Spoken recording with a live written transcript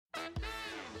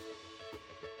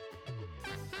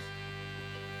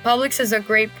Publix is a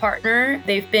great partner.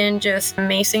 They've been just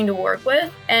amazing to work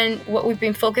with. And what we've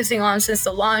been focusing on since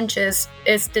the launch is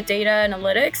the data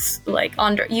analytics, like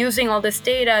using all this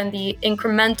data and the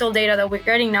incremental data that we're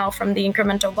getting now from the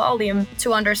incremental volume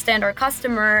to understand our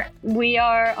customer. We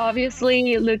are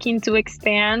obviously looking to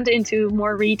expand into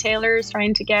more retailers,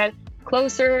 trying to get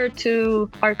closer to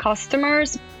our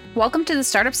customers. Welcome to the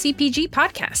Startup CPG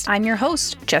podcast. I'm your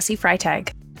host, Jessie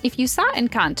Freitag. If you saw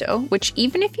Encanto, which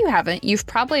even if you haven't, you've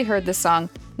probably heard the song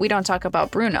We Don't Talk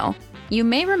About Bruno, you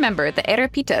may remember the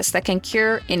arepitas that can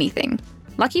cure anything.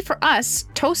 Lucky for us,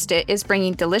 Toast It is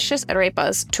bringing delicious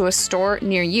arepas to a store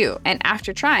near you, and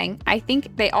after trying, I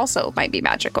think they also might be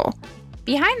magical.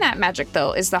 Behind that magic,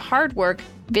 though, is the hard work,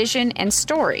 vision, and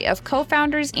story of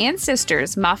co-founders and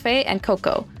sisters Mafe and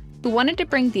Coco, who wanted to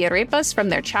bring the arepas from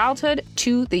their childhood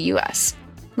to the U.S.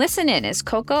 Listen in as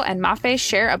Coco and Mafe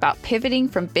share about pivoting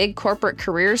from big corporate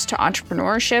careers to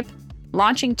entrepreneurship,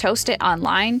 launching Toast It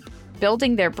online,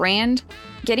 building their brand,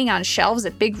 getting on shelves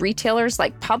at big retailers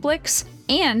like Publix,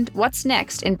 and what's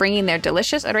next in bringing their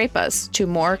delicious arepas to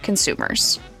more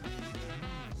consumers.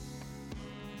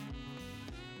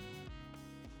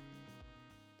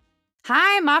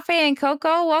 Hi, Mafe and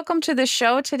Coco. Welcome to the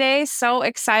show today. So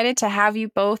excited to have you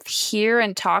both here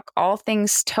and talk all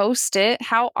things Toast It.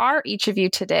 How are each of you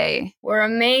today? We're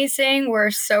amazing.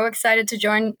 We're so excited to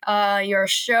join your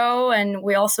show. And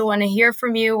we also want to hear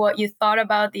from you what you thought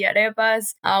about the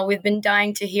arepas. We've been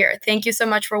dying to hear. Thank you so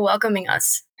much for welcoming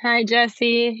us. Hi,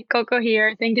 Jessie. Coco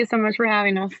here. Thank you so much for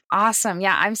having us. Awesome.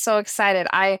 Yeah, I'm so excited.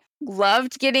 I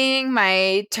loved getting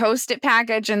my Toast It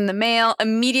package in the mail.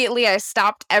 Immediately, I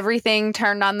stopped everything,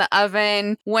 turned on the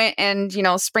oven, went and,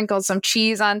 sprinkled some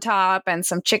cheese on top and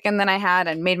some chicken that I had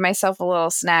and made myself a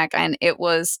little snack. And it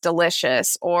was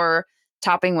delicious. Or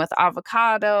topping with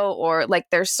avocado, or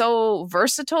they're so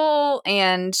versatile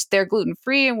and they're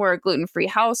gluten-free, and we're a gluten-free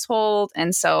household.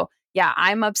 And so yeah,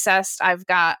 I'm obsessed. I've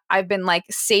been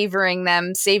saving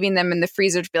them in the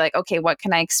freezer to be like, okay, what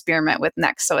can I experiment with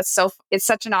next? So it's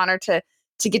such an honor to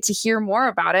get to hear more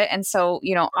about it. And so,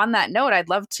 on that note, I'd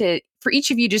love for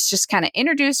each of you just kind of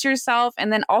introduce yourself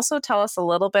and then also tell us a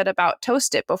little bit about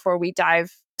Toast It before we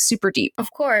dive super deep.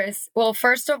 Of course. Well,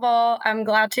 first of all, I'm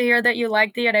glad to hear that you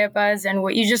like the arepas and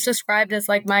what you just described as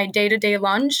my day-to-day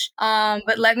lunch.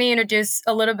 But let me introduce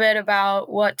a little bit about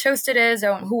what Toast It is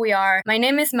and who we are. My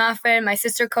name is Mafe. My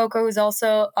sister Coco is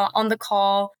also on the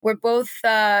call. We're both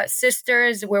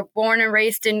sisters. We're born and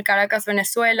raised in Caracas,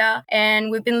 Venezuela, and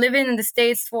we've been living in the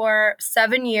States for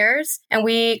 7 years. And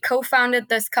we co-founded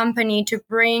this company to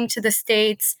bring to the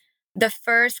States the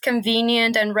first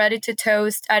convenient and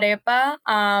ready-to-toast arepa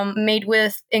made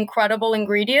with incredible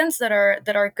ingredients that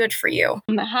are good for you.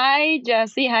 Hi,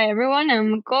 Jessie. Hi, everyone.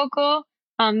 I'm Coco.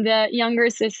 I'm the younger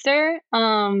sister.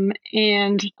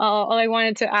 And all I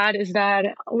wanted to add is that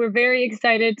we're very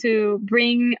excited to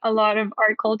bring a lot of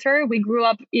our culture. We grew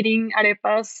up eating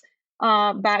arepas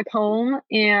back home,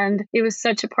 and it was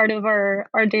such a part of our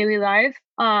daily life,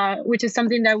 which is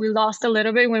something that we lost a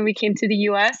little bit when we came to the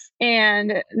US.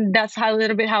 And that's how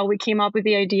we came up with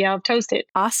the idea of Toast It.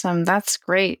 Awesome. That's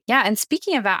great. Yeah. And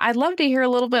speaking of that, I'd love to hear a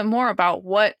little bit more about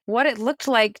what it looked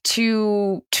like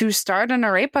to start an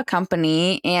arepa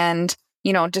company and,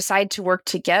 decide to work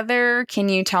together. Can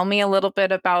you tell me a little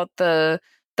bit about the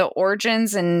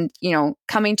origins and,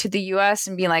 coming to the US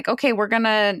and being like, okay, we're going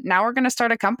to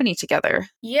start a company together?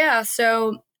 Yeah.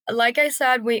 So like I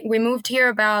said, we moved here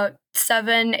about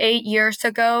 7-8 years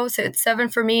ago. So it's 7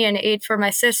 for me and 8 for my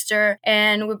sister.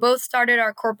 And we both started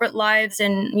our corporate lives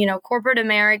in, corporate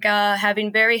America,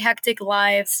 having very hectic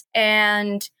lives.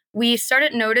 And we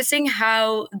started noticing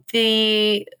how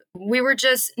we were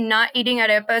just not eating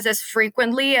arepas as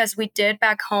frequently as we did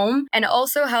back home. And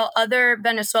also how other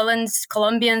Venezuelans,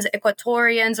 Colombians,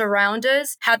 Ecuadorians around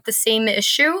us had the same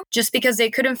issue, just because they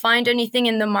couldn't find anything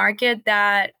in the market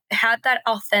that had that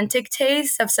authentic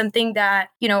taste of something that,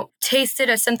 tasted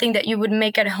as something that you would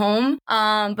make at home,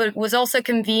 but was also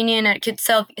convenient and could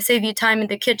save you time in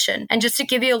the kitchen. And just to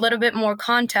give you a little bit more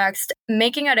context,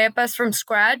 making arepas from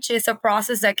scratch is a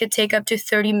process that could take up to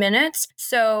 30 minutes.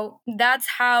 So that's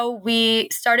how we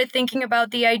started thinking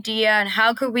about the idea and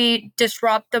how could we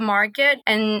disrupt the market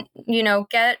and,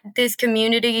 get these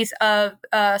communities of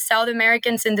South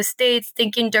Americans in the States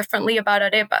thinking differently about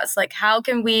arepas. Like, how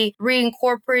can we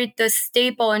reincorporate incorporate this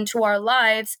staple into our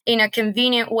lives in a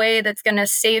convenient way that's going to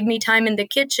save me time in the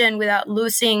kitchen without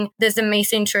losing this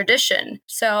amazing tradition.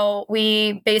 So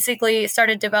we basically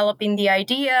started developing the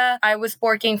idea. I was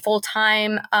working full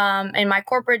time in my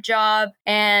corporate job.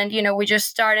 And, we just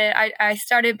started, I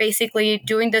started basically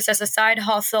doing this as a side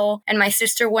hustle, and my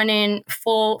sister went in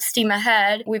full steam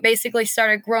ahead. We basically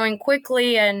started growing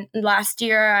quickly. And last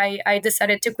year I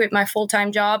decided to quit my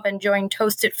full-time job and join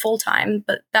Toasted full-time.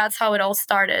 But that's how it all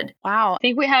started. Wow. I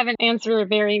think we haven't answered a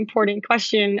very important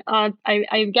question.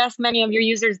 I guess many of your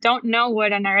users don't know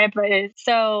what an arepa is.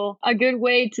 So a good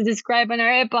way to describe an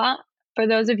arepa, for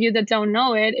those of you that don't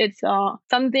know it, it's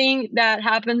something that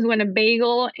happens when a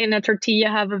bagel and a tortilla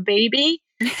have a baby.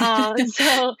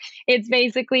 So it's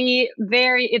basically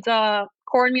it's a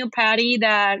cornmeal patty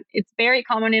that it's very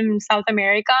common in South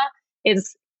America.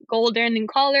 It's golden in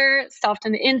color, soft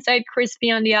on the inside, crispy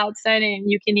on the outside,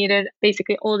 and you can eat it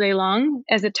basically all day long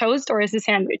as a toast or as a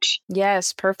sandwich.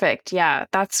 Yes, perfect. Yeah,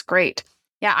 that's great.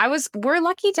 Yeah, we're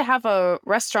lucky to have a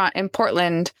restaurant in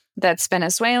Portland that's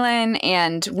Venezuelan,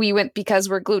 and we went because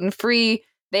we're gluten-free.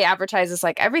 They advertise us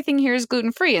like everything here is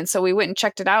gluten-free. And so we went and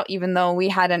checked it out, even though we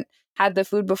hadn't had the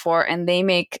food before, and they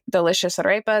make delicious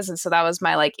arepas. And so that was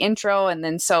my intro. And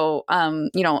then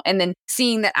and then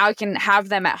seeing that I can have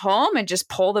them at home and just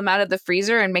pull them out of the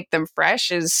freezer and make them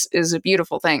fresh is a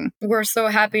beautiful thing. We're so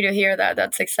happy to hear that.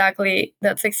 That's exactly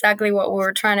what we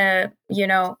were trying to,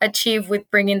 achieve with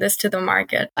bringing this to the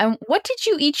market. And what did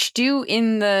you each do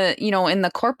in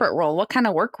the corporate role? What kind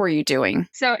of work were you doing?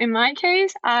 So in my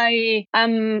case, I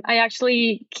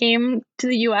actually came to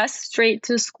the US straight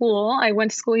to school. I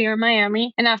went to school here in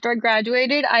Miami. And after I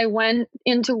graduated, I went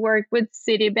into work with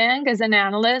Citibank as an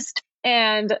analyst.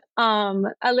 And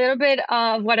a little bit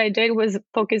of what I did was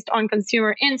focused on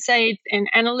consumer insights and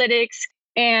analytics.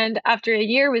 And after a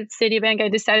year with Citibank, I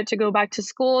decided to go back to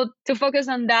school to focus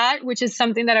on that, which is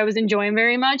something that I was enjoying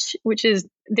very much, which is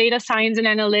data science and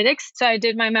analytics. So I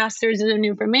did my master's in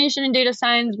information and data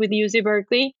science with UC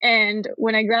Berkeley. And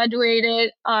when I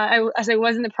graduated, as I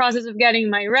was in the process of getting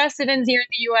my residence here in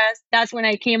the US, that's when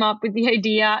I came up with the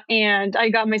idea and I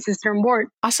got my sister on board.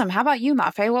 Awesome. How about you,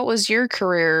 Mafe? What was your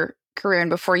career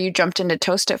and before you jumped into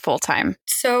Toast It full time?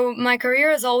 So my career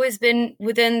has always been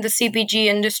within the CPG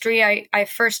industry. I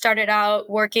first started out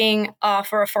working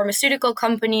for a pharmaceutical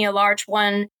company, a large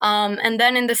one. And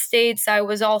then in the States, I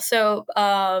was also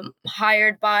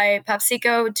hired by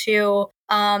PepsiCo to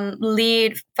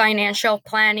lead financial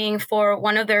planning for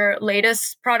one of their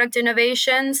latest product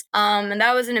innovations. And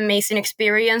that was an amazing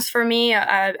experience for me.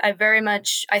 I very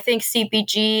much, I think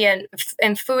CPG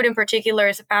and food in particular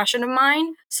is a passion of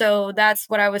mine. So that's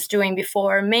what I was doing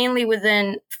before, mainly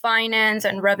within finance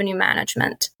and revenue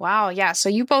management. Wow. Yeah. So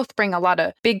you both bring a lot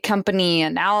of big company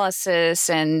analysis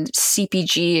and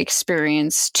CPG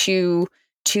experience to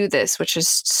this, which is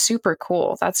super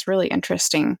cool. That's really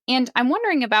interesting. And I'm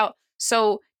wondering about,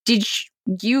 so did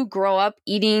you grow up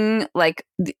eating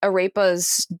the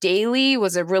arepas daily?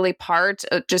 Was it really part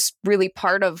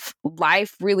of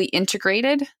life, really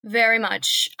integrated? Very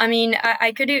much. I mean,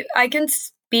 I can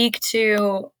speak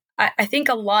to, I think,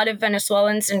 a lot of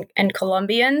Venezuelans and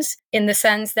Colombians in the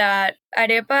sense that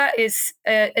arepa is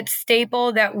a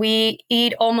staple that we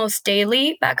eat almost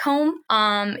daily back home.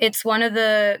 It's one of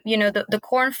the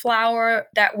corn flour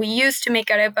that we use to make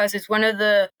arepas is one of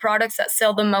the products that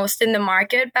sell the most in the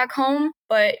market back home.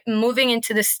 But moving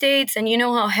into the States, and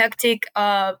how hectic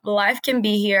life can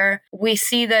be here, we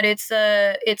see that it's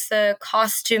a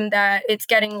costume that it's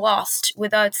getting lost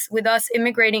with us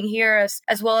immigrating here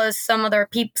as well as some other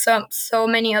people, so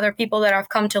many other people that have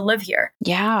come to live here.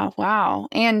 Yeah. Wow.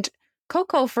 And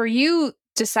Coco, for you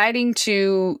deciding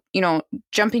to,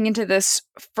 jumping into this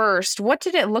first, what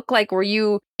did it look like? Were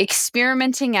you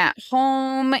experimenting at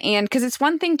home? And because it's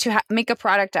one thing to make a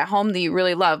product at home that you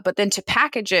really love, but then to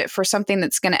package it for something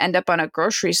that's going to end up on a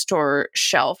grocery store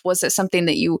shelf. Was it something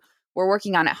that you were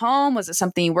working on at home? Was it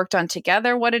something you worked on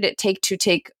together? What did it take to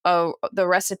take the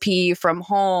recipe from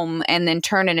home and then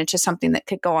turn it into something that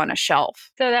could go on a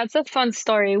shelf? So that's a fun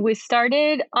story. We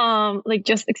started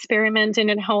just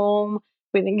experimenting at home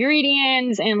with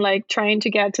ingredients and trying to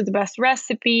get to the best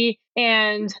recipe.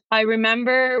 And I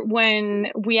remember when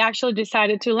we actually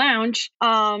decided to launch,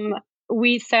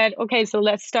 we said, okay, so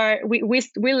let's start.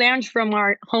 We launched from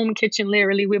our home kitchen,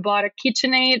 literally. We bought a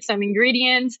KitchenAid, some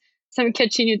ingredients, some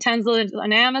kitchen utensils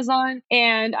on Amazon.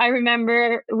 And I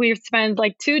remember we spent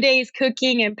 2 days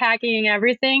cooking and packing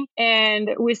everything.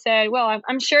 And we said, well,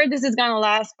 I'm sure this is going to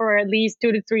last for at least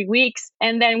 2 to 3 weeks.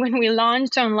 And then when we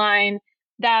launched online,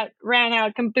 that ran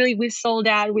out completely. We sold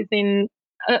out within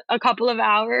a couple of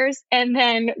hours. And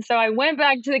then, so I went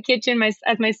back to the kitchen as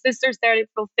my sister started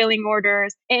fulfilling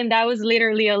orders. And that was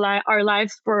literally our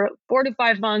lives for 4 to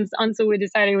 5 months until we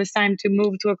decided it was time to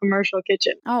move to a commercial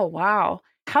kitchen. Oh, wow.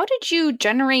 How did you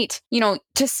generate,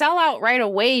 to sell out right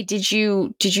away? Did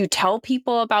you tell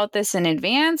people about this in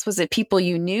advance? Was it people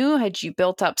you knew? Had you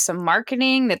built up some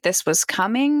marketing that this was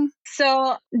coming?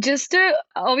 So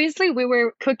obviously we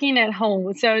were cooking at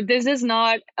home. So this is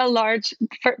not a large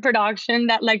production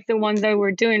that like the ones that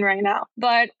we're doing right now.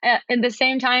 But at the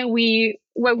same time,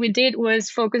 what we did was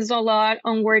focus a lot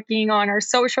on working on our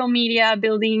social media,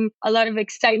 building a lot of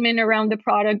excitement around the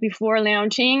product before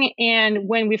launching. And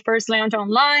when we first launched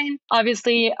online,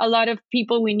 obviously a lot of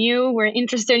people we knew were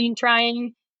interested in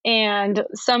trying, and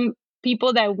some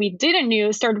people that we didn't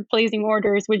know started placing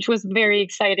orders, which was very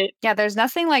excited. Yeah, there's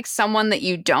nothing like someone that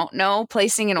you don't know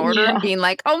placing an order and being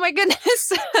like, oh my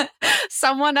goodness,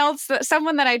 someone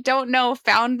that I don't know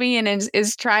found me and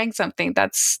is trying something.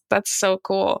 That's so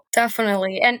cool.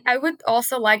 Definitely. And I would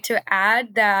also like to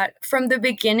add that from the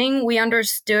beginning, we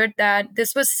understood that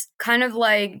this was kind of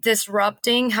like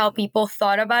disrupting how people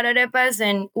thought about arepas.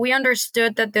 And we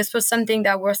understood that this was something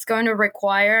that was going to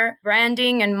require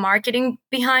branding and marketing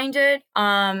behind it.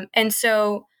 And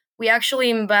so we actually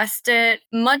invested,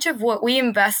 much of what we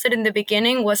invested in the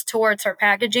beginning was towards our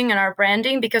packaging and our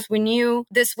branding, because we knew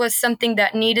this was something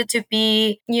that needed to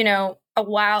be, a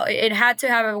wow. It had to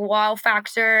have a wow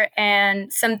factor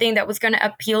and something that was going to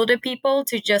appeal to people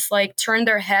to just like turn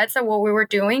their heads at what we were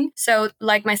doing. So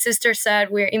like my sister said,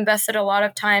 we invested a lot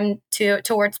of time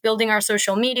towards building our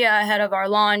social media ahead of our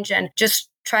launch and just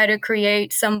try to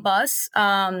create some buzz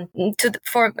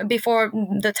before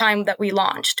the time that we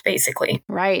launched, basically.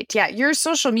 Right. Yeah. Your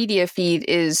social media feed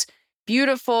is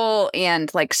beautiful and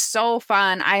like so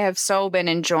fun. I have so been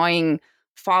enjoying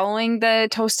following the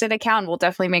Toasted account. We'll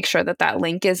definitely make sure that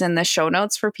link is in the show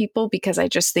notes for people, because I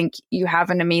just think you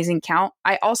have an amazing account.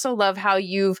 I also love how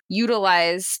you've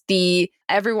utilized the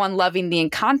everyone loving the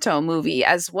Encanto movie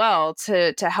as well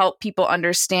to help people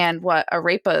understand what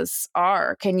arepas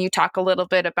are. Can you talk a little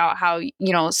bit about how,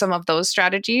 some of those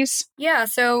strategies? Yeah.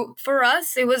 So for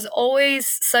us, it was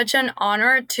always such an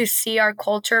honor to see our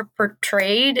culture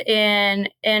portrayed in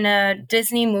a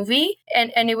Disney movie.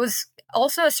 And it was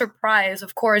also a surprise.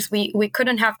 Of course, we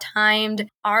couldn't have timed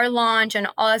our launch and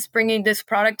us bringing this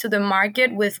product to the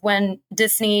market with when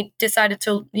Disney decided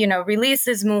to, release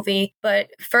this movie.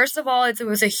 But first of all, it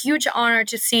was a huge honor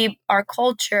to see our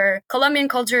culture. Colombian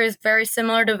culture is very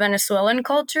similar to Venezuelan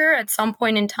culture. At some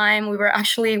point in time, we were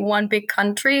actually one big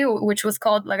country, which was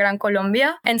called La Gran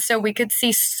Colombia. And so we could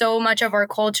see so much of our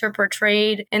culture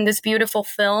portrayed in this beautiful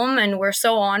film, and we're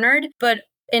so honored. But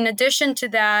in addition to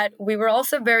that, we were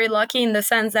also very lucky in the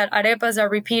sense that arepas are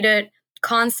repeated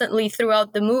constantly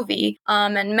throughout the movie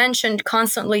and mentioned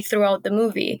constantly throughout the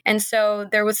movie. And so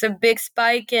there was a big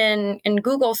spike in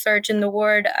Google search in the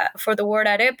word for the word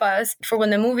arepas for when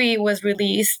the movie was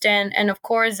released. And of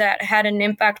course, that had an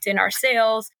impact in our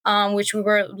sales, which we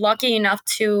were lucky enough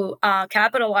to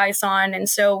capitalize on. And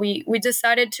so we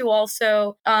decided to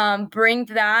also bring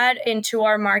that into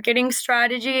our marketing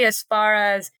strategy, as far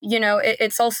as,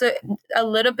 it's also a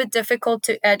little bit difficult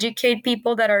to educate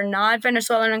people that are not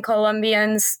Venezuelan and Colombian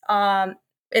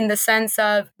in the sense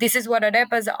of this is what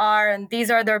arepas are and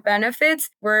these are their benefits.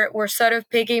 We're sort of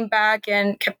picking back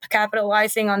and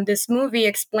capitalizing on this movie,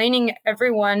 explaining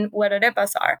everyone what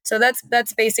arepas are. So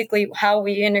that's basically how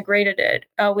we integrated it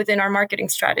within our marketing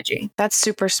strategy. That's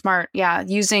super smart. Yeah,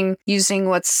 using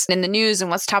what's in the news and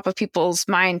what's top of people's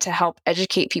mind to help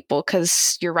educate people,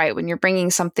 because you're right, when you're bringing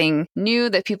something new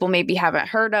that people maybe haven't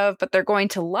heard of, but they're going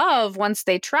to love once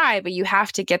they try, but you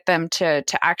have to get them to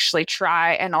actually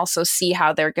try and also see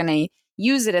how they're going to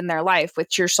use it in their life,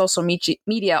 which your social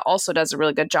media also does a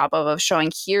really good job of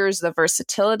showing here's the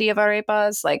versatility of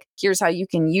arepas, like here's how you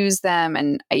can use them.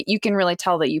 And you can really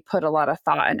tell that you put a lot of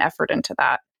thought and effort into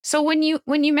that. So when you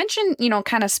mentioned,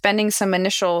 kind of spending some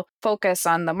initial focus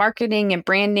on the marketing and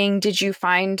branding, did you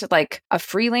find like a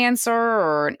freelancer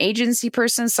or an agency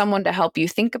person, someone to help you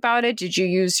think about it? Did you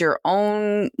use your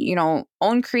own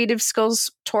creative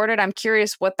skills toward it? I'm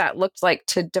curious what that looked like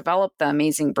to develop the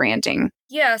amazing branding.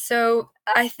 Yeah, so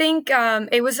I think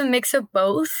it was a mix of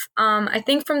both. I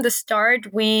think from the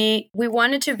start, we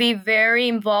wanted to be very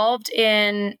involved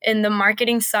in the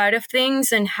marketing side of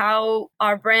things and how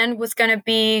our brand was going to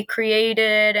be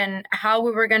created and how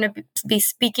we were going to be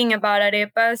speaking about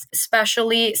arepas,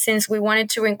 especially since we wanted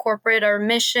to incorporate our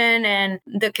mission and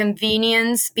the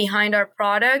convenience behind our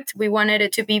product. We wanted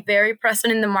it to be very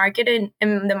present in the market in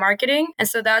the marketing. And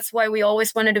so that's why we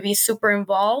always wanted to be super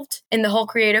involved in the whole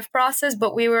creative process.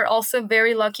 But we were also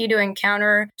very lucky to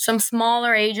encounter some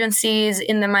smaller agencies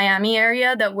in the Miami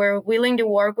area that were willing to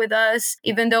work with us,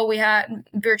 even though we had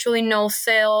virtually no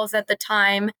sales at the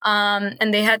time.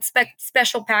 And they had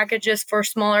special packages for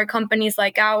smaller companies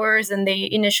like ours, and they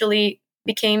initially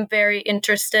became very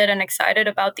interested and excited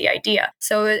about the idea.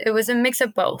 So it was a mix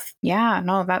of both. Yeah,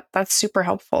 no, that's super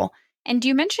helpful. And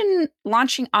you mentioned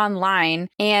launching online,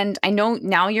 and I know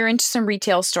now you're into some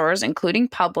retail stores, including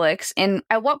Publix. And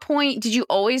at what point did you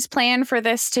always plan for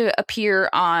this to appear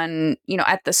on,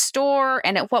 at the store?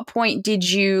 And at what point did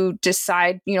you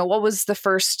decide, what was the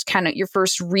first your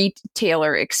first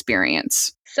retailer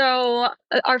experience? So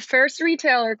our first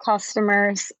retailer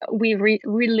customers, we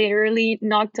literally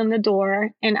knocked on the door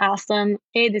and asked them,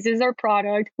 hey, this is our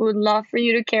product. We would love for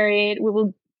you to carry it. We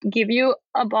will give you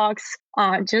a box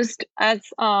just as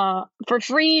for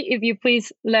free if you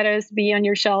please let us be on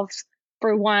your shelves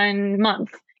for 1 month.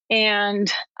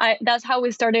 And that's how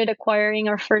we started acquiring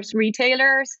our first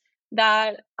retailers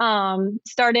that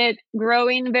started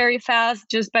growing very fast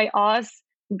just by us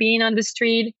being on the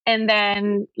street. And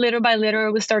then little by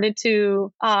little, we started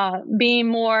to be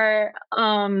more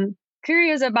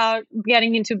curious about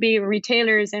getting into big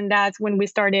retailers, and that's when we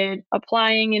started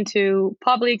applying into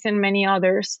Publix and many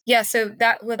others. Yeah, so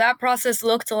what that process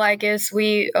looked like is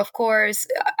we, of course,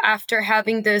 after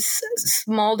having this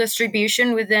small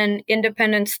distribution within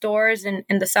independent stores in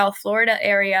the South Florida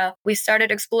area, we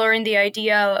started exploring the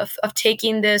idea of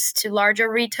taking this to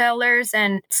larger retailers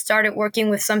and started working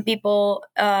with some people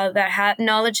that had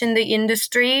knowledge in the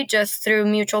industry just through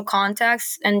mutual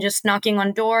contacts and just knocking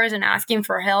on doors and asking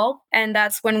for help. And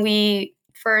that's when we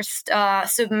first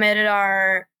submitted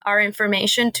our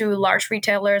information to large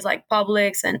retailers like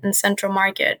Publix and Central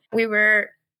Market. We were,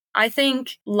 I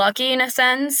think, lucky in a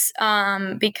sense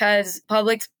because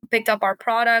Publix picked up our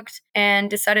product and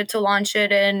decided to launch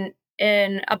it in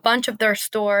a bunch of their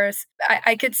stores.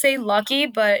 I could say lucky,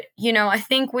 but, I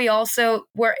think we also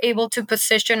were able to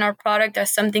position our product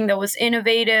as something that was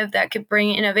innovative, that could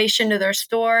bring innovation to their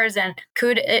stores and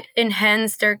could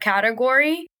enhance their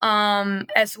category,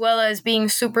 as well as being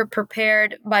super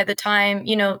prepared by the time,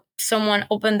 someone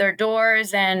opened their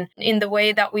doors and in the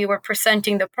way that we were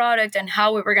presenting the product and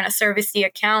how we were going to service the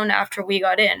account after we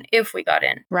got in, if we got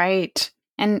in. Right.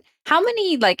 And how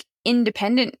many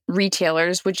independent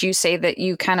retailers would you say that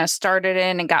you kind of started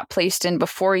in and got placed in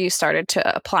before you started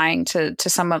to applying to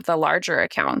some of the larger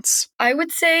accounts? I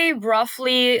would say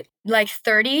roughly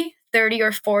 30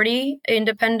 or 40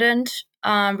 independent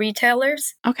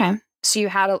retailers. Okay. So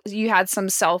you had some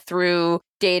sell-through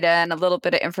data and a little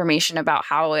bit of information about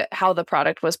how the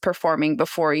product was performing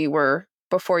before you were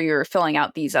filling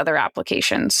out these other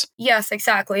applications. Yes,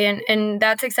 exactly. And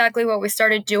that's exactly what we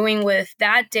started doing with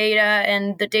that data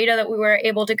and the data that we were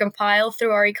able to compile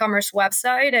through our e-commerce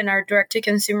website and our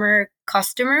direct-to-consumer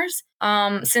customers.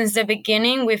 Since the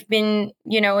beginning, we've been,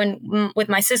 with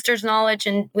my sister's knowledge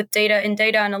and with data in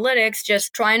data analytics,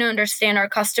 just trying to understand our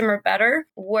customer better.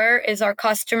 Where is our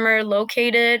customer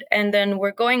located? And then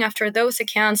we're going after those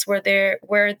accounts where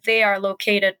they are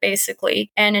located,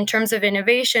 basically. And in terms of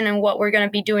innovation and what we're going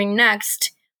to be doing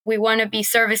next, we want to be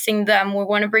servicing them. We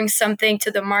want to bring something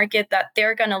to the market that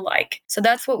they're going to like. So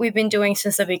that's what we've been doing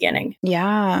since the beginning.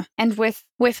 Yeah. And with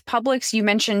Publix, you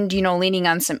mentioned, leaning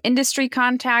on some industry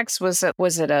contacts. Was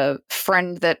it a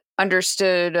friend that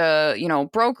understood,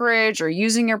 brokerage or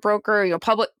using your broker?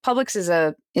 Publix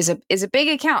is a big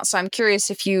account. So I'm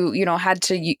curious if you had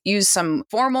to use some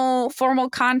formal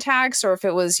contacts, or if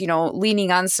it was,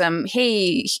 leaning on some,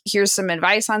 hey, here's some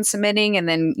advice on submitting, and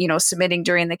then, submitting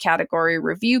during the category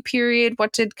review period.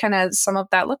 What did kind of some of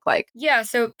that look like? Yeah.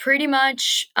 So pretty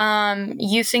much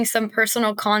using some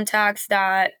personal contacts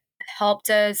that helped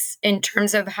us in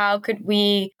terms of how could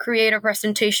we create a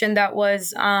presentation that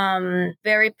was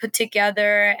very put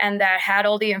together and that had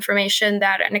all the information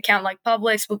that an account like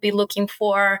Publix would be looking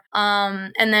for.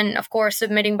 And then, of course,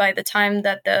 submitting by the time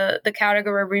that the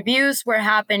category reviews were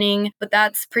happening. But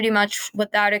that's pretty much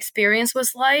what that experience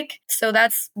was like. So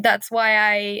that's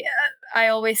why I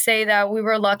always say that we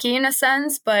were lucky in a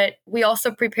sense, but we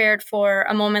also prepared for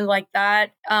a moment like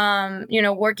that,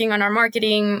 working on our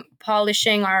marketing,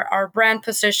 polishing our brand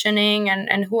positioning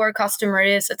and who our customer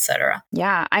is, etc.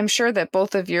 Yeah, I'm sure that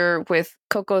both of with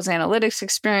Coco's analytics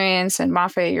experience and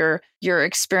Mafe, your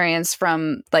experience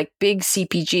from big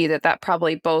CPG, that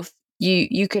probably both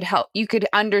you could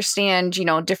understand,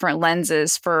 different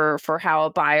lenses for how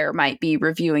a buyer might be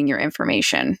reviewing your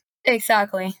information.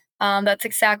 Exactly. That's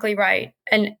exactly right.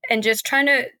 And just trying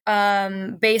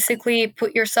to basically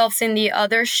put yourselves in the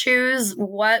other shoes.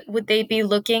 What would they be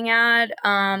looking at?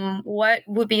 What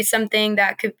would be something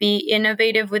that could be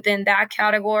innovative within that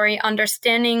category?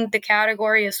 Understanding the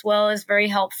category as well is very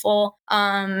helpful.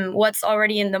 What's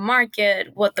already in the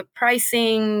market, what the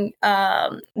pricing,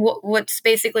 what's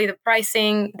basically the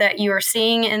pricing that you are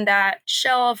seeing in that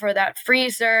shelf or that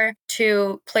freezer,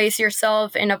 to place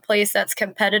yourself in a place that's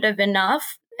competitive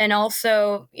enough. And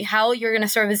also how you're going to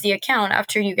service the account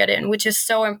after you get in, which is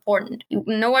so important.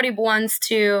 Nobody wants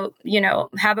to,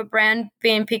 have a brand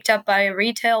being picked up by a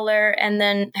retailer and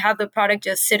then have the product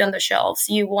just sit on the shelves.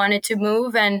 You want it to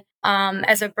move, and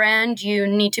as a brand, you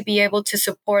need to be able to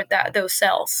support those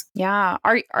sales. Yeah.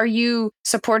 Are you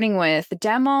supporting with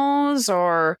demos,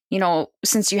 or,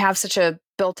 since you have such a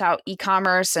built out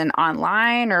e-commerce and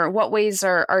online, or what ways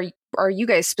are you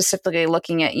guys specifically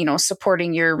looking at,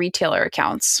 supporting your retailer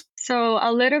accounts? So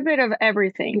a little bit of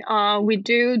everything. We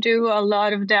do a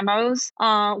lot of demos.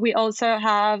 We also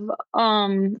have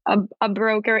a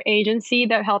broker agency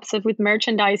that helps us with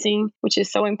merchandising, which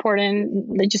is so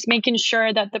important. Just making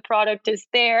sure that the product is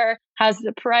there, has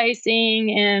the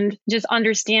pricing, and just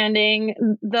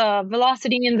understanding the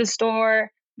velocity in the store.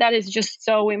 That is just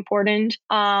so important.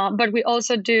 But we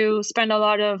also do spend a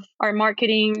lot of our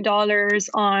marketing dollars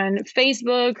on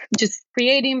Facebook, just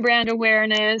creating brand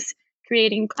awareness,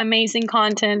 creating amazing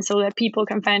content so that people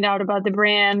can find out about the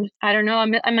brand. I don't know.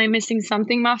 Am I missing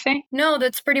something, Mafe? No,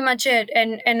 that's pretty much it.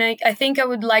 And I think I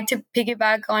would like to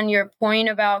piggyback on your point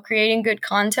about creating good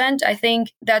content. I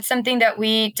think that's something that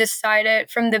we decided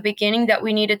from the beginning that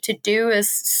we needed to do,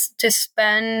 is to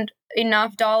spend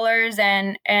enough dollars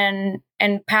and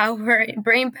power,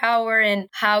 brain power, and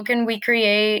how can we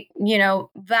create,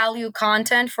 value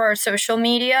content for our social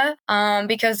media,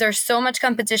 because there's so much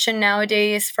competition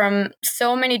nowadays from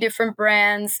so many different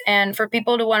brands, and for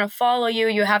people to want to follow you,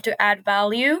 you have to add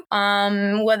value,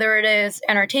 whether it is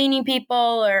entertaining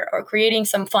people or creating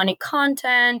some funny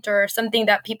content or something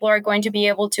that people are going to be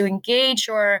able to engage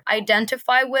or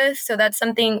identify with. So that's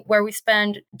something where we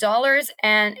spend dollars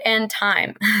and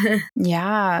time.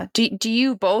 Yeah. Do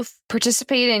you both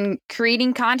participate in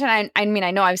creating content? I mean,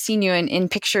 I know I've seen you in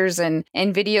pictures and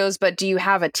videos, but do you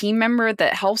have a team member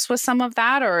that helps with some of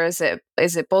that, or is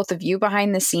it both of you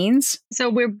behind the scenes? So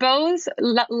we're both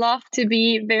love to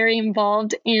be very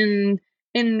involved in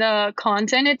the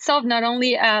content itself, not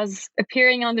only as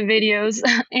appearing on the videos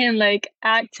and like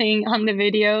acting on the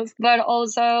videos, but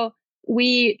also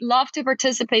we love to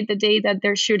participate the day that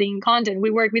they're shooting content. We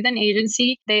work with an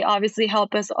agency. They obviously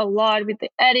help us a lot with the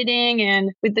editing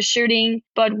and with the shooting,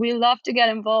 but we love to get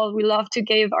involved. We love to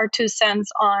give our 2 cents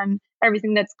on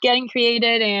everything that's getting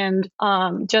created, and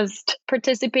just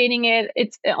participating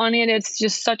it's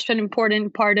just such an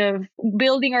important part of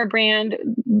building our brand,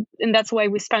 and that's why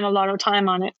we spend a lot of time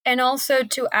on it. And also,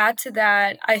 to add to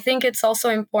that, I think it's also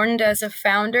important as a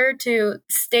founder to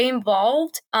stay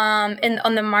involved on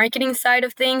the marketing side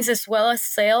of things as well as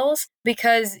sales,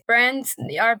 because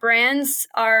our brands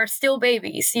are still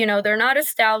babies. They're not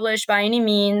established by any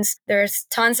means. There's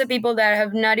tons of people that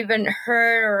have not even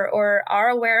heard or are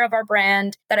aware of our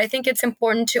brand, that I think it's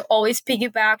important to always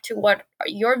piggyback to what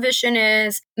your vision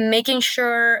is, making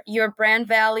sure your brand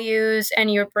values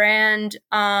and your brand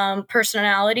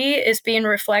personality is being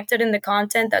reflected in the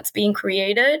content that's being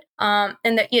created,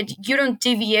 and that you don't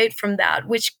deviate from that,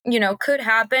 which could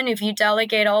happen if you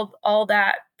delegate all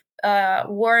that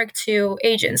work to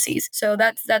agencies. So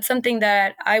that's something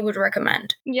that I would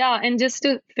recommend. Yeah, and just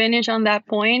to finish on that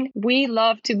point, we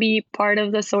love to be part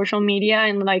of the social media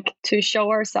and like to show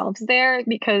ourselves there,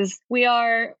 because we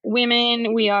are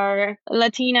women, we are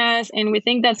Latinas, and we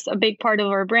think that's a big part of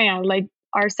our brand, like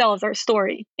ourselves, our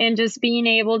story, and just being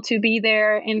able to be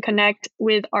there and connect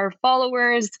with our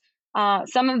followers.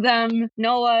 Some of them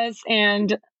know us,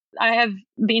 and I have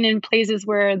been in places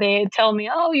where they tell me,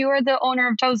 "Oh, you are the owner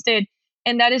of Toasted."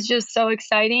 And that is just so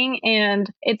exciting. And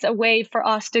it's a way for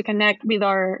us to connect with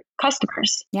our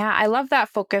customers. Yeah, I love that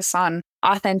focus on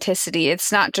authenticity.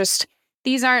 It's not just,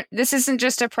 this isn't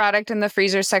just a product in the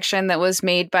freezer section that was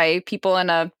made by people in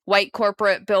a white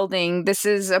corporate building. This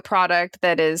is a product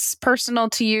that is personal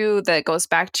to you, that goes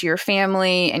back to your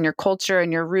family and your culture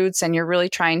and your roots, and you're really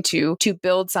trying to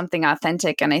build something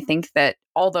authentic. And I think that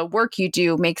all the work you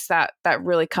do makes that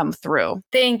really come through.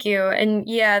 Thank you. And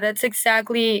yeah, that's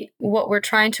exactly what we're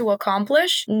trying to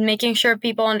accomplish, making sure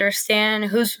people understand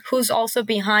who's also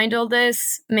behind all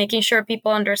this, making sure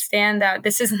people understand that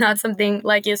this is not something,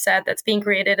 like you said, that's being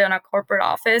created in a corporate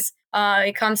office.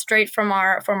 It comes straight from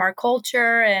our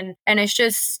culture, and it's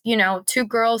just, 2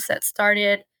 girls that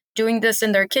started doing this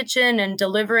in their kitchen and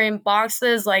delivering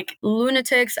boxes like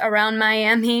lunatics around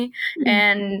Miami,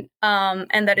 and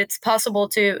that it's possible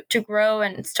to grow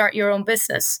and start your own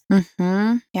business.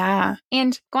 Yeah.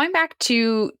 And going back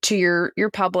to your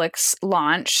Publix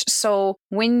launch, so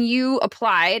when you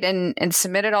applied and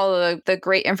submitted all the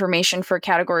great information for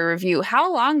category review,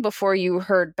 how long before you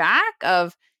heard back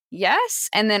of yes?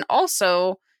 And then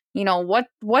also,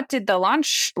 what did the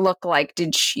launch look like?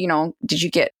 Did you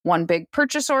get one big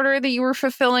purchase order that you were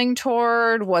fulfilling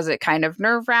toward? Was it kind of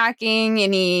nerve-wracking?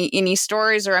 Any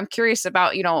stories? Or I'm curious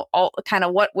about, all kind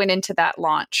of what went into that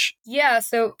launch. Yeah,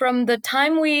 so from the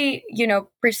time we,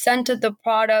 presented the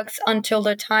products until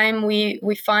the time we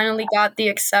finally got the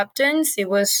acceptance, it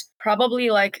was probably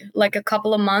like a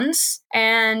couple of months.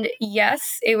 And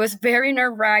yes, it was very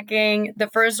nerve-wracking. The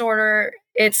first order,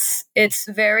 it's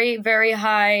very, very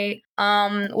high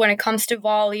when it comes to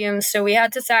volume. So we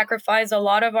had to sacrifice a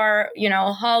lot of our,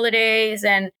 holidays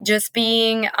and just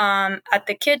being at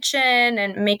the kitchen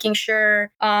and making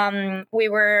sure we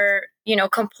were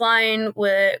complying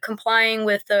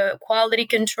with the quality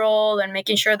control and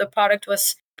making sure the product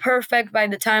was perfect by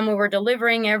the time we were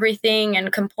delivering everything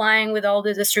and complying with all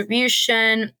the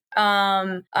distribution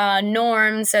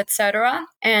norms, etc.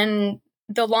 And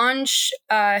the launch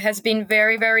has been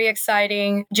very, very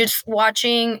exciting. Just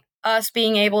watching us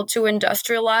being able to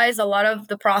industrialize a lot of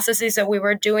the processes that we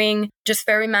were doing just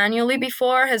very manually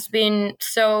before has been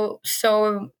so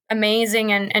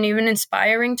amazing and even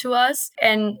inspiring to us.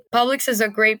 And Publix is a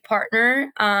great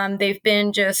partner. They've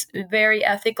been just very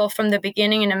ethical from the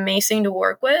beginning and amazing to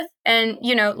work with. And,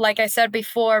 like I said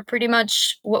before, pretty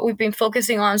much what we've been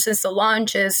focusing on since the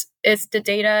launch is the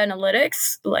data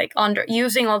analytics, like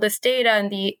using all this data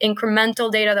and the incremental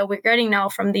data that we're getting now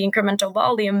from the incremental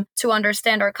volume to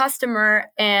understand our customer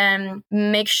and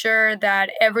make sure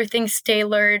that everything's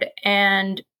tailored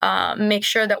and make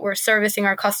sure that we're servicing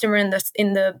our customer in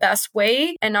the best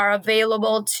way and are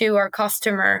available to our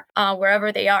customer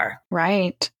wherever they are.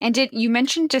 Right. And you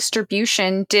mentioned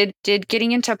distribution? Did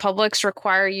getting into Publix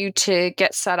require you to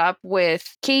get set up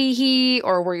with KeHE,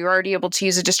 or were you already able to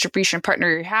use a distribution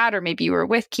partner you had, or maybe you were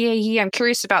with KeHE? I'm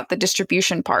curious about the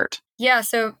distribution part. Yeah,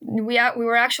 so we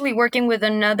were actually working with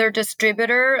another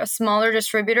distributor, a smaller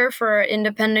distributor for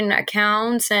independent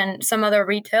accounts and some other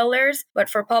retailers. But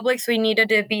for Publix, we needed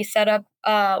to be set up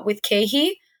with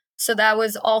KeHE. So that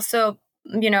was also,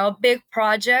 a big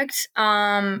project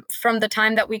from the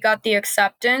time that we got the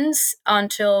acceptance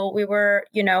until we were,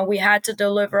 we had to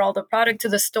deliver all the product to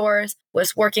the stores,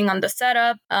 was working on the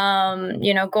setup,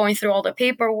 going through all the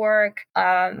paperwork,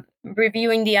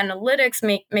 reviewing the analytics,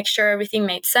 make sure everything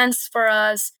made sense for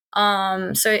us.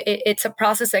 So it's a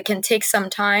process that can take some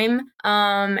time,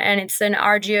 and it's an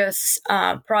arduous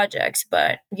project,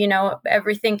 but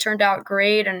everything turned out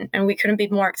great, and we couldn't be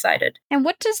more excited. And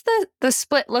what does the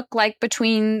split look like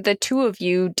between the two of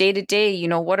you day to day?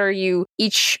 What are you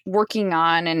each working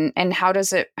on, and how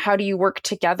do you work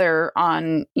together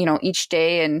on each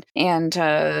day and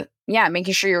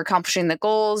making sure you're accomplishing the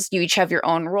goals? You each have your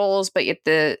own roles, but at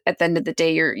the end of the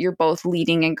day, you're both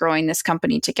leading and growing this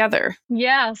company together.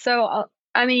 Yeah. So,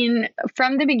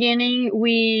 from the beginning,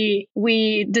 we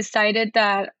decided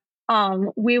that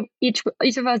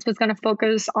each of us was going to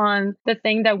focus on the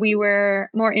thing that we were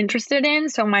more interested in.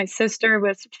 So my sister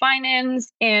was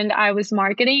finance and I was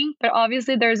marketing, but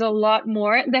obviously there's a lot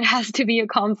more that has to be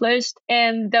accomplished.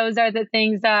 And those are the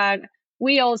things that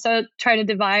we also try to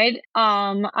divide.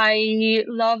 I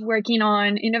love working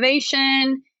on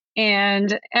innovation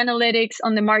and analytics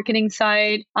on the marketing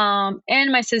side.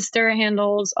 And my sister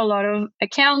handles a lot of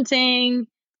accounting.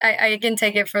 I can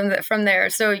take it from there.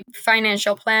 So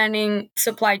financial planning,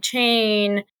 supply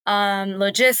chain,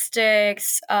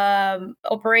 logistics,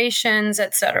 operations,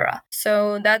 etc.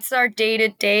 So that's our day to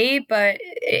day. But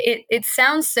it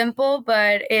sounds simple,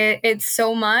 but it's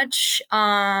so much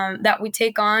that we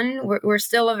take on. We're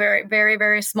still a very, very,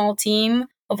 very small team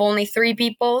of only 3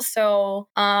 people. So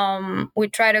we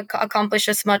try to accomplish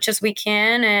as much as we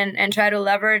can and try to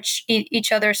leverage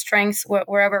each other's strengths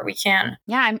wherever we can.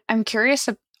 Yeah, I'm curious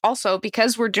also,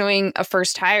 because we're doing a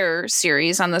first hire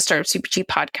series on the Startup CPG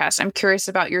podcast, I'm curious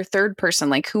about your third person.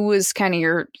 Like, who was kind of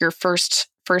your first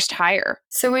hire?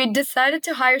 So we decided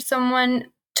to hire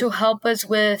someone to help us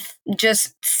with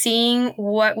just seeing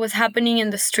what was happening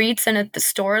in the streets and at the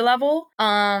store level.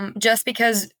 Just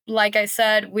because, like I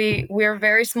said, we're a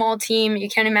very small team. You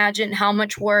can imagine how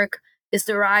much work is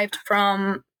derived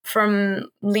from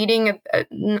leading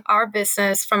our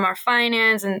business, from our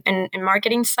finance and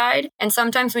marketing side. And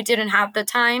sometimes we didn't have the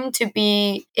time to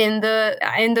be in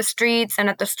the streets and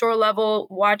at the store level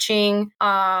watching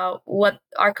what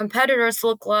our competitors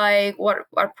look like, what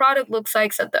our product looks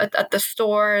like at the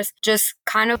stores, just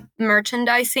kind of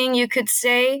merchandising, you could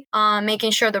say,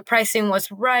 making sure the pricing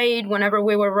was right whenever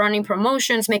we were running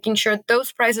promotions, making sure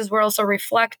those prices were also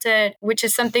reflected, which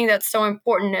is something that's so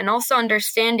important. And also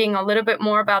understanding a little bit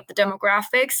more about the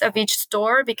demographics of each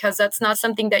store, because that's not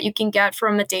something that you can get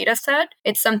from a data set.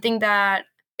 It's something that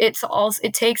it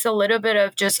takes a little bit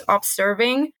of just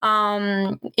observing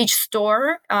each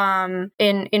store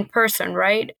in person,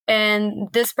 right?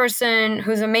 And this person,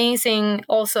 who's amazing,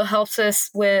 also helps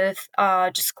us with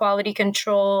just quality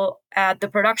control at the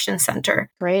production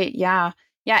center. Great. Yeah.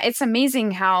 Yeah, it's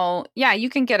amazing how, you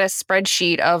can get a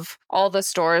spreadsheet of all the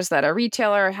stores that a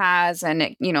retailer has,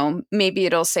 and maybe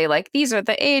it'll say like, these are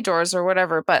the A doors or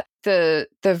whatever, but the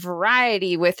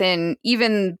variety within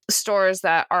even stores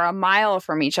that are a mile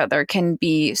from each other can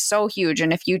be so huge.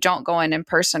 And if you don't go in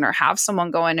person or have someone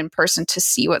go in person to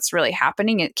see what's really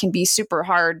happening, it can be super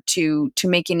hard to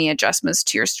make any adjustments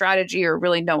to your strategy or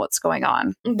really know what's going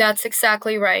on. That's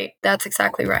exactly right.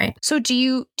 So do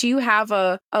you have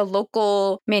a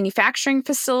local manufacturing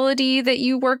facility that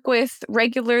you work with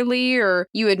regularly? Or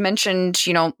you had mentioned,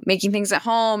 making things at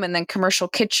home and then commercial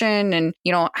kitchen, and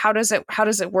how does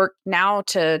it work now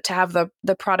to have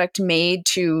the product made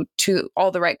to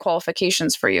all the right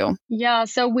qualifications for you? Yeah,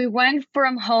 so we went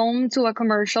from home to a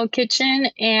commercial kitchen,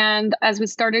 and as we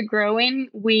started growing,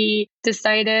 we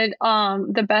decided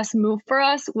the best move for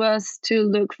us was to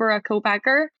look for a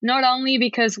co-packer, not only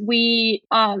because we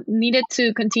needed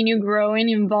to continue growing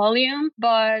in volume,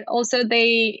 but also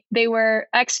they were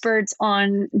experts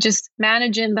on just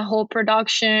managing the whole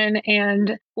production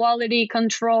and quality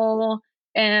control,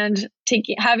 and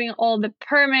having all the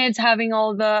permits, having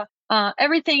all the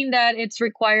everything that it's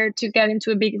required to get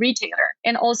into a big retailer.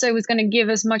 And also it was going to give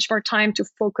us much more time to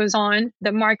focus on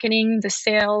the marketing, the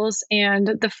sales, and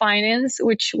the finance,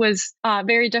 which was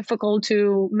very difficult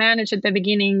to manage at the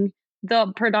beginning,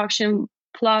 the production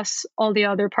plus all the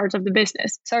other parts of the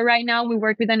business. So right now we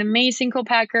work with an amazing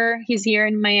co-packer. He's here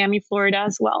in Miami, Florida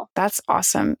as well. That's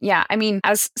awesome. Yeah. I mean,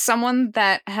 as someone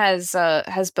that has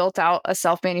built out a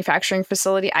self-manufacturing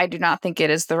facility, I do not think it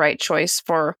is the right choice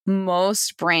for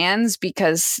most brands,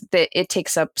 because it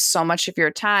takes up so much of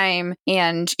your time.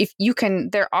 And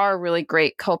there are really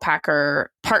great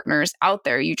co-packer partners out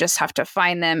there. You just have to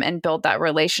find them and build that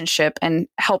relationship and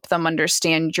help them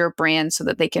understand your brand so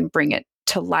that they can bring it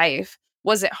to life.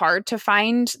 Was it hard to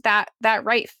find that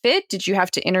right fit? Did you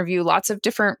have to interview lots of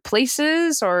different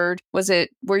places, or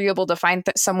were you able to find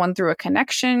someone through a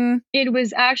connection? It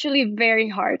was actually very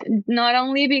hard, not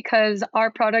only because our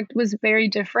product was very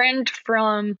different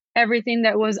from everything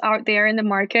that was out there in the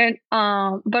market,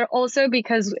 but also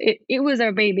because it was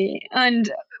our baby.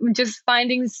 And just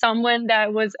finding someone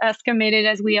that was as committed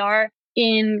as we are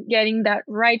in getting that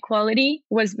right quality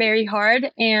was very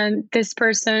hard. And this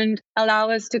person allowed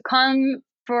us to come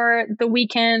for the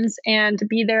weekends and to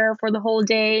be there for the whole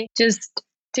day, just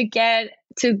to get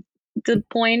to the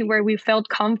point where we felt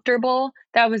comfortable.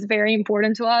 That was very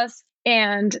important to us.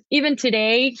 And even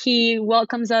today, he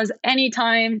welcomes us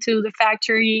anytime to the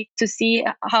factory to see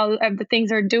how the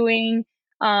things are doing.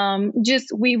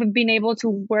 We've been able to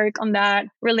work on that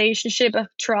relationship of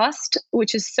trust,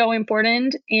 which is so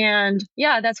important. And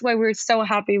yeah, that's why we're so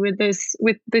happy with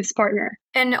this partner.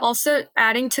 And also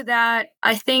adding to that,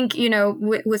 I think,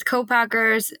 with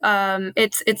co-packers,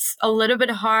 it's a little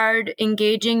bit hard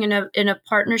engaging in a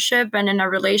partnership and in a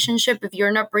relationship if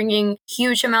you're not bringing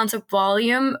huge amounts of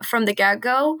volume from the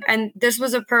get-go. And this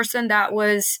was a person that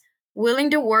was willing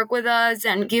to work with us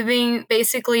and giving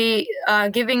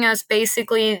us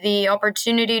basically the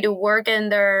opportunity to work in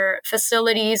their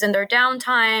facilities in their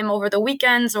downtime over the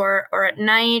weekends or at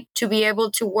night, to be able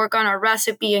to work on our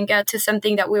recipe and get to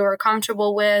something that we were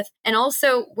comfortable with. And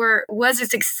also was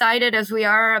as excited as we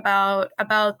are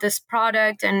about this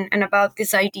product and about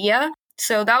this idea.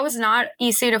 So that was not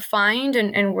easy to find,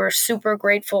 and we're super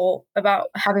grateful about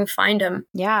having found him.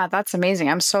 Yeah, that's amazing.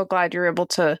 I'm so glad you're able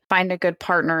to find a good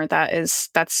partner. That's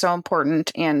so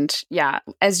important. And yeah,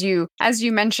 as you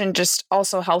mentioned, just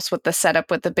also helps with the setup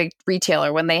with the big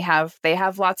retailer when they have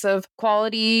lots of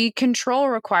quality control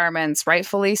requirements,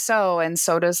 rightfully so. And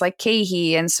so does like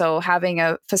KeHE. And so having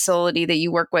a facility that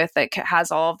you work with that has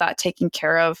all of that taken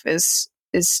care of is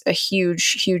a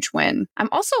huge win. I'm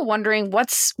also wondering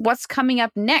what's coming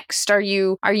up next. Are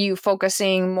you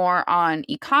focusing more on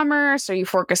e-commerce? Are you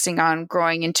focusing on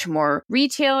growing into more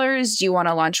retailers? Do you want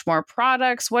to launch more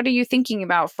products? What are you thinking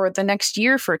about for the next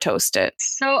year for Toast It?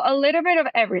 So a little bit of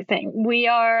everything. We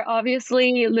are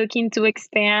obviously looking to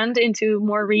expand into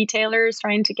more retailers,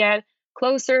 trying to get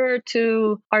closer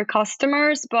to our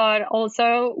customers, but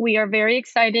also we are very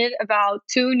excited about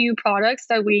 2 new products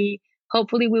that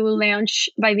hopefully we will launch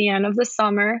by the end of the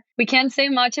summer. We can't say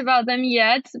much about them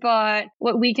yet, but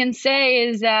what we can say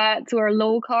is that to our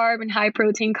low carb and high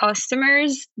protein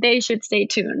customers, they should stay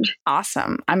tuned.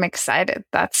 Awesome. I'm excited.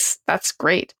 That's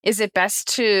great. Is it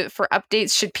best for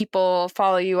updates, should people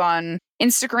follow you on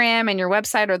Instagram and your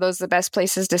website? Are those the best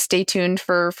places to stay tuned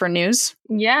for news?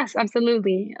 Yes,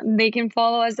 absolutely. They can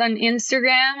follow us on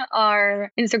Instagram.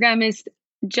 Our Instagram is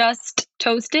Just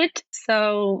Toasted.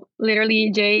 So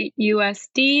literally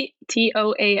JUSTTOASTIT.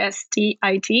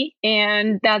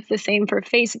 And that's the same for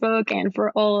Facebook and for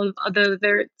all of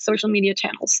their social media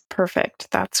channels.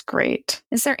 Perfect. That's great.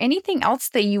 Is there anything else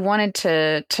that you wanted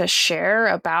to share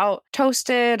about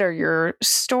Toasted or your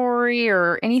story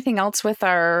or anything else with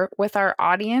our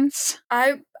audience?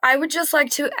 I would just like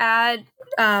to add,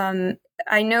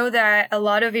 I know that a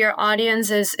lot of your audience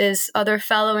is other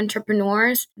fellow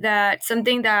entrepreneurs, that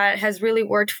something that has really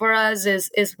worked for us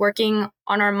is working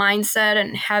on our mindset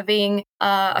and having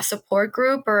a support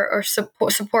group or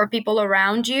support people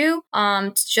around you,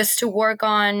 just to work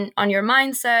on your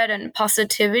mindset and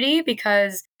positivity,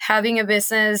 because having a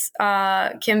business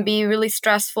can be really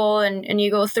stressful and you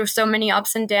go through so many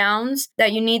ups and downs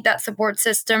that you need that support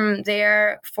system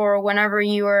there for whenever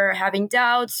you are having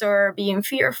doubts or being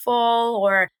fearful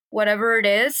or whatever it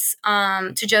is,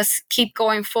 to just keep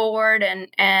going forward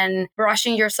and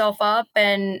brushing yourself up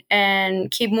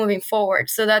and keep moving forward.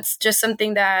 So that's just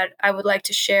something that I would like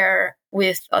to share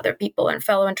with other people and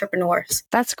fellow entrepreneurs.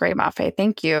 That's great, Mafe.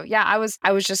 Thank you. Yeah, I was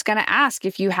just going to ask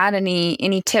if you had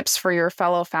any tips for your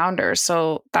fellow founders.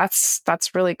 So that's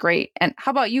really great. And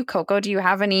how about you, Coco? Do you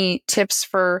have any tips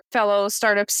for fellow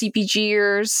startup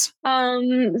CPGers?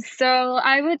 So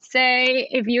I would say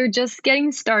if you're just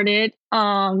getting started,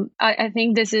 I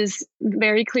think this is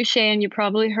very cliche and you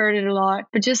probably heard it a lot,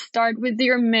 but just start with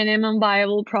your minimum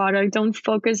viable product. Don't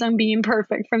focus on being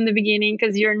perfect from the beginning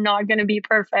because you're not going to be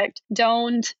perfect.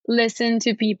 Don't listen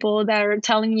to people that are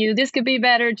telling you this could be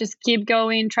better. Just keep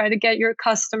going. Try to get your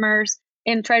customers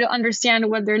and try to understand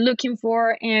what they're looking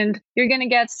for. And you're going to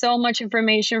get so much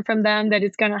information from them that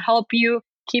it's going to help you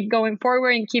keep going forward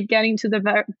and keep getting to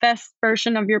the best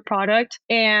version of your product.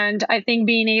 And I think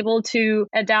being able to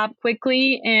adapt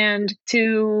quickly and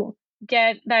to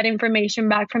get that information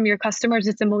back from your customers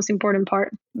is the most important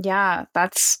part. Yeah,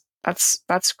 that's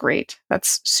great.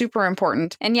 That's super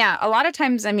important. And yeah, a lot of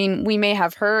times, I mean, we may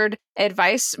have heard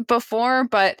advice before,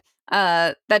 but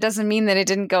that doesn't mean that it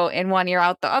didn't go in one ear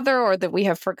out the other or that we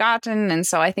have forgotten. And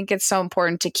so I think it's so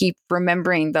important to keep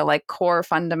remembering the core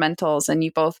fundamentals. And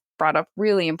you both brought up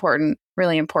really important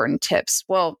tips.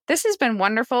 Well, this has been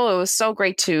wonderful. It was so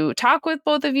great to talk with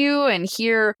both of you and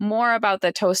hear more about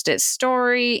the Toast It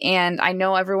story. And I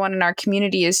know everyone in our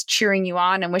community is cheering you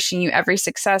on and wishing you every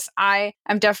success. I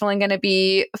am definitely going to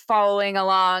be following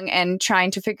along and trying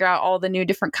to figure out all the new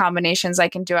different combinations I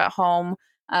can do at home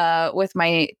with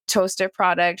my Toast It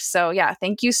product. So yeah,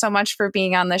 thank you so much for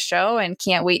being on the show and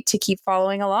can't wait to keep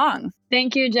following along.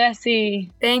 Thank you,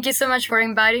 Jessie. Thank you so much for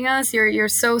inviting us. You're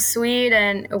so sweet,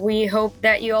 and we hope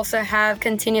that you also have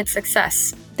continued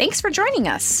success. Thanks for joining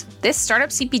us. This Startup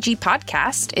CPG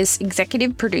podcast is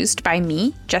executive produced by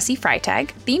me, Jessie Freitag.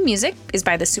 Theme music is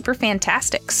by the Super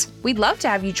Fantastics. We'd love to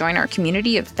have you join our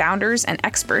community of founders and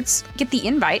experts. Get the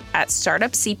invite at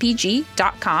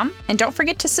startupcpg.com. And don't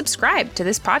forget to subscribe to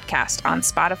this podcast on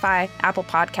Spotify, Apple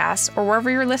Podcasts, or wherever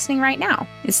you're listening right now.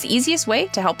 It's the easiest way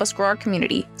to help us grow our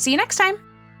community. See you next time.